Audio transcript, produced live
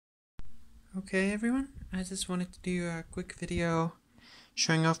Okay everyone, I just wanted to do a quick video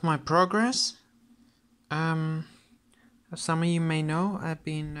showing off my progress. As some of you may know, I've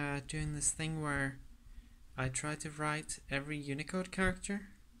been doing this thing where I try to write every Unicode character.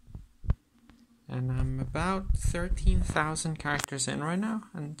 And I'm about 13,000 characters in right now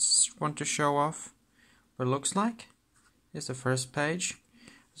and just want to show off what it looks like. Here's the first page.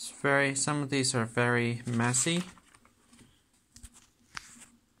 Some of these are very messy.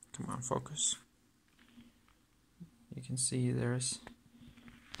 Come on, focus. You can see it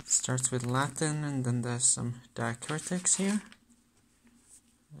starts with Latin and then there's some diacritics here.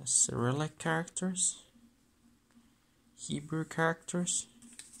 There's Cyrillic characters, Hebrew characters.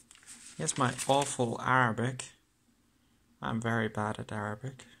 Here's my awful Arabic. I'm very bad at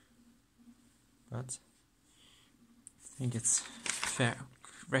Arabic, but I think it's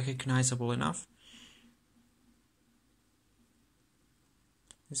recognizable enough.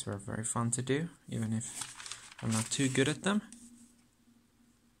 These were very fun to do, even if I'm not too good at them.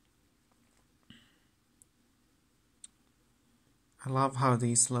 I love how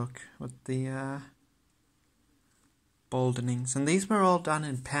these look with the boldenings, and these were all done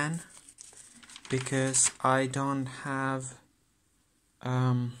in pen because I don't have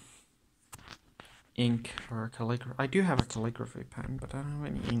ink for calligraphy. I do have a calligraphy pen, but I don't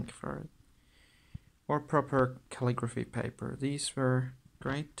have any ink for it or proper calligraphy paper. These were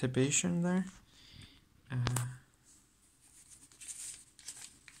great to be in there.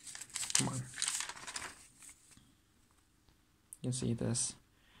 Come on. You can see this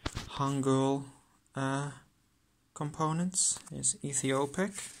Hangul components is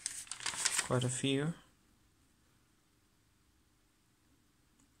Ethiopic, quite a few.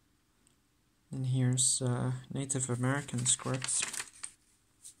 And here's Native American scripts.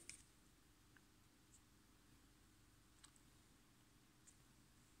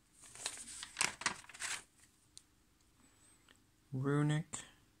 Runic.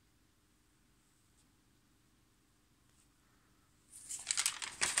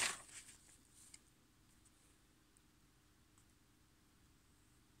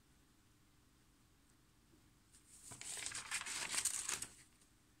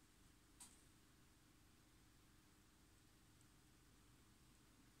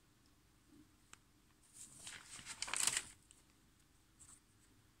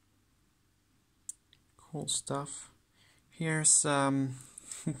 Cool stuff. Here's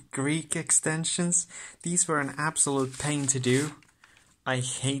Greek extensions. These were an absolute pain to do. I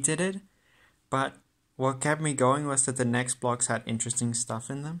hated it, but what kept me going was that the next blocks had interesting stuff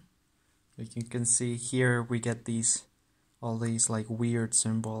in them. Like you can see here, we get all these like weird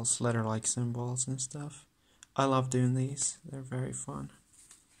symbols, letter-like symbols and stuff. I love doing these. They're very fun.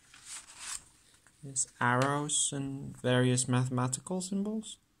 There's arrows and various mathematical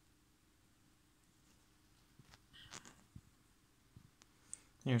symbols.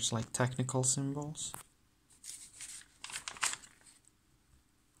 Here's like technical symbols.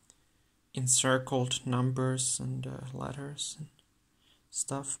 Encircled numbers and letters and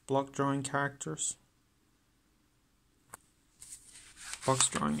stuff. Block drawing characters. Box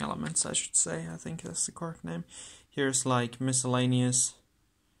drawing elements, I should say. I think that's the correct name. Here's like miscellaneous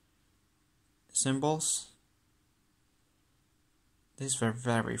symbols. These were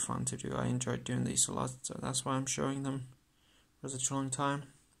very fun to do. I enjoyed doing these a lot, so that's why I'm showing them for such a long time.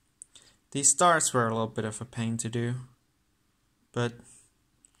 These stars were a little bit of a pain to do, but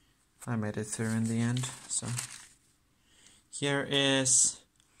I made it through in the end. So here is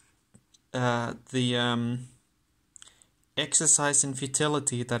the exercise in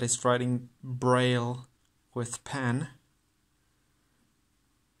futility, that is writing Braille with pen.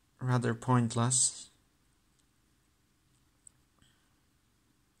 Rather pointless.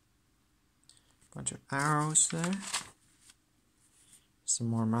 Bunch of arrows there. Some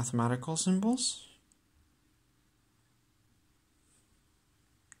more mathematical symbols.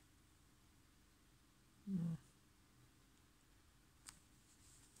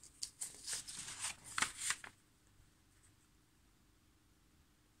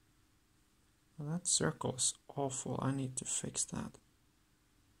 Well, that circle is awful. I need to fix that.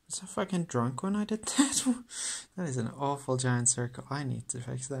 Was I fucking drunk when I did that? That is an awful giant circle. I need to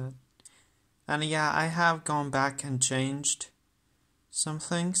fix that. And yeah, I have gone back and changed some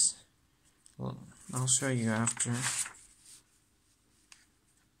things. Well, I'll show you after.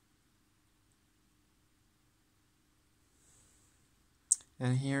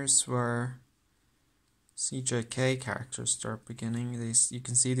 And here's where CJK characters start beginning. You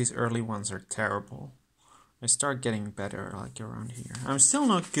can see these early ones are terrible. I start getting better like around here. I'm still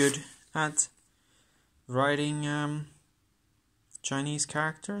not good at writing Chinese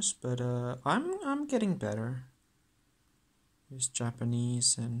characters, but I'm getting better. There's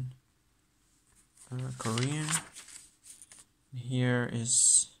Japanese and Korean. Here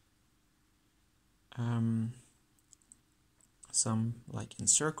is some like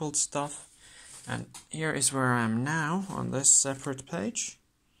encircled stuff, and here is where I am now on this separate page.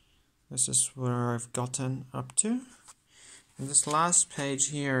 This is where I've gotten up to. And this last page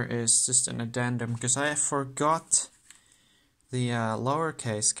here is just an addendum because I forgot the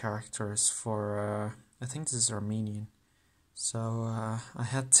lowercase characters for I think this is Armenian, so I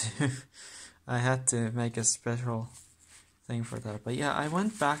had to make a special thing for that. But yeah, I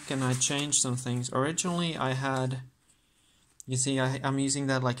went back and I changed some things. Originally I had, you see, I'm using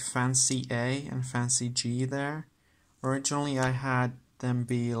that like fancy A and fancy G there. Originally I had them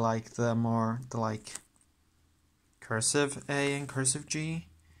be like the like cursive A and cursive G,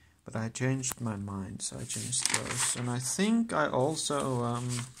 but I changed my mind, so I changed those. And I think I also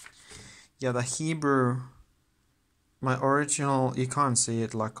yeah, the Hebrew, my original, you can't see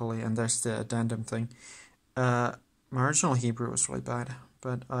it luckily, and there's the addendum thing. My original Hebrew was really bad,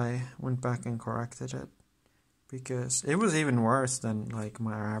 but I went back and corrected it because it was even worse than like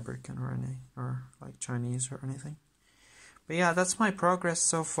my Arabic or any, or like Chinese or anything. But yeah, that's my progress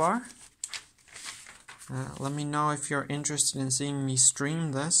so far. Let me know if you're interested in seeing me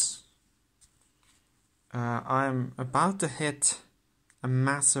stream this. I'm about to hit a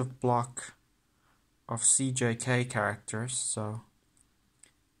massive block of CJK characters, so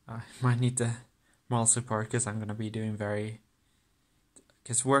I might need to more support because I'm going to be doing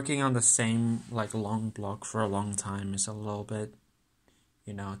because working on the same like long block for a long time is a little bit,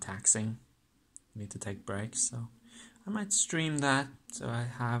 you know, taxing. You need to take breaks, so I might stream that so I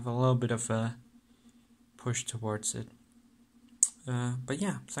have a little bit of a push towards it. But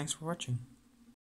yeah, thanks for watching.